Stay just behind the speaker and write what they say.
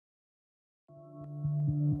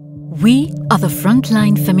We are the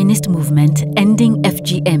Frontline feminist movement ending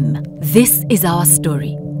FGM. This is our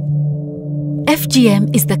story.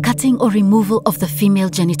 FGM is the cutting or removal of the female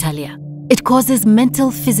genitalia. It causes mental,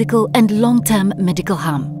 physical, and long-term medical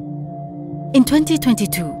harm. In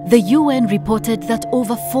 2022, the UN reported that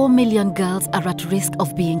over 4 million girls are at risk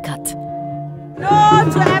of being cut. No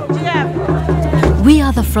to FGM! We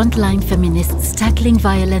are the Frontline feminists tackling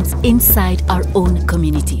violence inside our own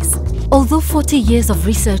communities. Although 40 years of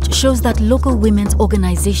research shows that local women's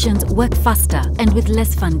organizations work faster and with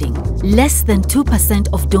less funding, less than 2%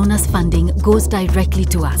 of donors' funding goes directly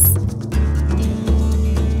to us.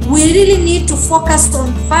 We really need to focus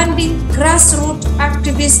on funding grassroots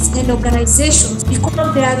activists and organizations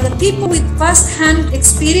because they are the people with first-hand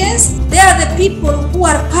experience. They are the people who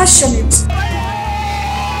are passionate.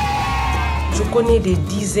 Je connais des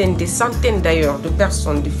dizaines, des centaines d'ailleurs de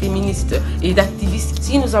personnes, de féministes et d'activistes.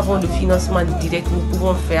 Si nous avons le financement direct, nous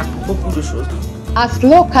pouvons faire beaucoup de choses. As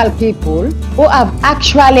local people who have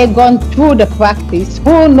actually gone through the practice,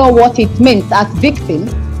 who know what it means as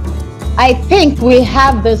victims, I think we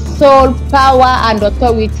have the sole power and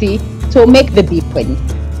authority to make the difference.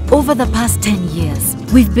 Over the past 10 years,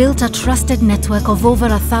 we've built a trusted network of over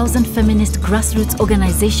 1,000 feminist grassroots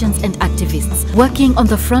organizations and activists working on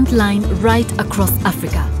the front line right across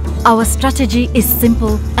Africa. Our strategy is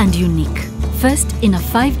simple and unique. First, in a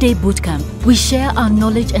 5-day bootcamp, we share our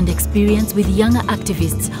knowledge and experience with younger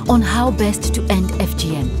activists on how best to end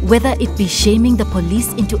FGM, whether it be shaming the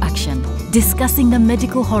police into action, discussing the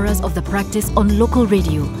medical horrors of the practice on local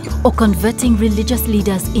radio, or converting religious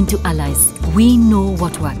leaders into allies. We know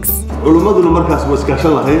what works.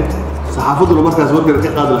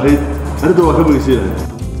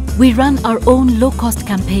 We run our own low-cost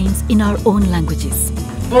campaigns in our own languages.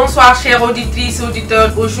 Bonsoir chères auditrices et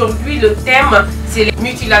auditeurs. Aujourd'hui le thème c'est les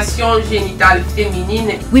mutilations génitales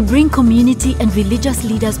féminines. We bring community and religious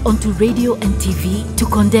leaders onto radio and TV to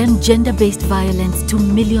condemn gender-based violence to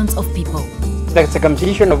millions of people. The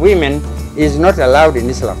circumcision of women is not allowed in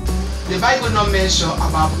Islam. The Bible not mention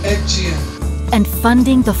about FGM. And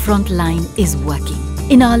funding the front line is working.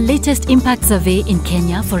 In our latest impact survey in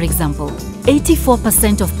Kenya, for example,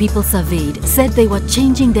 84% of people surveyed said they were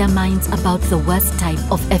changing their minds about the worst type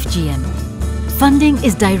of FGM. Funding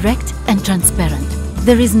is direct and transparent.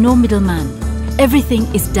 There is no middleman. Everything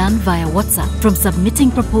is done via WhatsApp, from submitting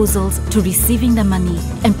proposals to receiving the money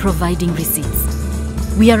and providing receipts.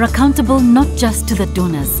 We are accountable not just to the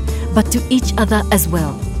donors, but to each other as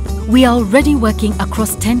well. We are already working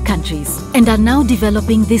across 10 countries and are now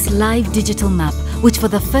developing this live digital map, which for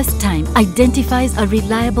the first time identifies a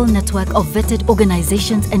reliable network of vetted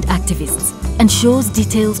organizations and activists and shows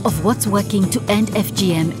details of what's working to end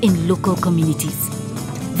FGM in local communities.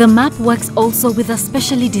 The map works also with a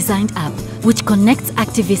specially designed app which connects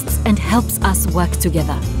activists and helps us work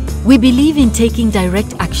together. We believe in taking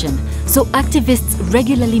direct action, so activists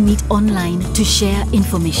regularly meet online to share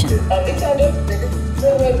information.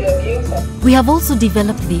 We have also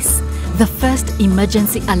developed this, the first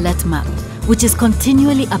emergency alert map, which is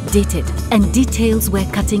continually updated and details where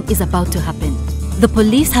cutting is about to happen. The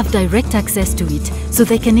police have direct access to it so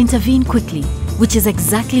they can intervene quickly, which is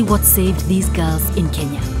exactly what saved these girls in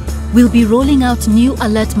Kenya. We'll be rolling out new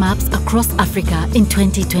alert maps across Africa in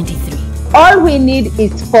 2023. All we need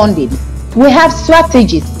is funding. We have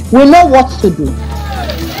strategies. We know what to do.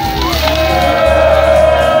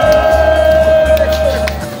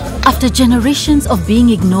 After generations of being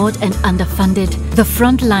ignored and underfunded, the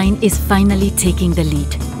front line is finally taking the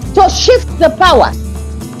lead. So shift the power,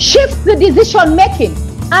 shift the decision making,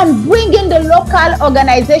 and bring in the local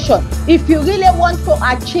organization if you really want to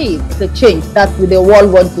achieve the change that the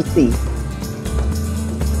world wants to see.